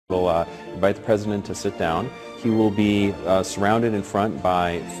We'll invite the President to sit down. He will be surrounded in front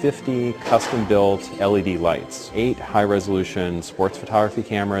by 50 custom-built LED lights, 8 high-resolution sports photography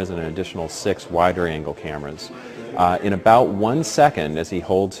cameras, and an additional 6 wider-angle cameras. In about 1 second, as he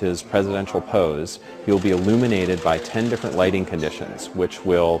holds his presidential pose, he will be illuminated by 10 different lighting conditions, which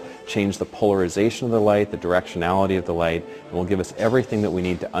will change the polarization of the light, the directionality of the light, and will give us everything that we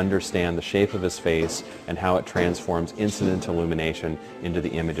need to understand the shape of his face and how it transforms incident illumination into the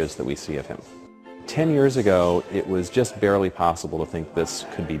images that we see of him. 10 years ago, it was just barely possible to think this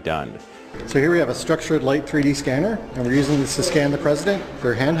could be done. So here we have a structured light 3D scanner, and we're using this to scan the President.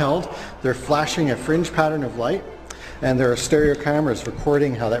 They're handheld, they're flashing a fringe pattern of light, and there are stereo cameras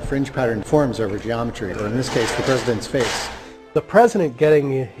recording how that fringe pattern forms over geometry, or in this case, the President's face. The President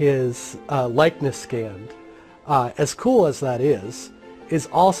getting his likeness scanned, as cool as that is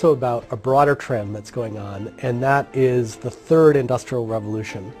also about a broader trend that's going on, and that is the third industrial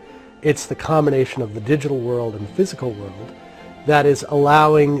revolution. It's the combination of the digital world and the physical world that is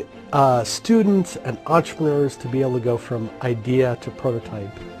allowing students and entrepreneurs to be able to go from idea to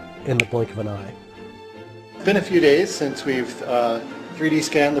prototype in the blink of an eye. It's been a few days since we've 3D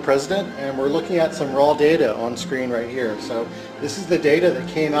scanned the President, and we're looking at some raw data on screen right here. So this is the data that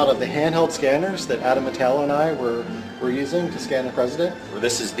came out of the handheld scanners that Adam Metallo and I were using to scan the President.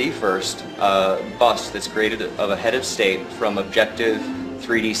 This is the first bust that's created of a head of state from objective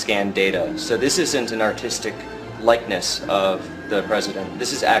 3D scanned data. So this isn't an artistic likeness of the President.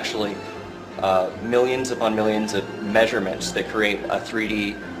 This is actually millions upon millions of measurements that create a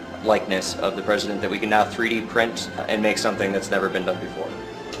 3D likeness of the President that we can now 3D print and make something that's never been done before.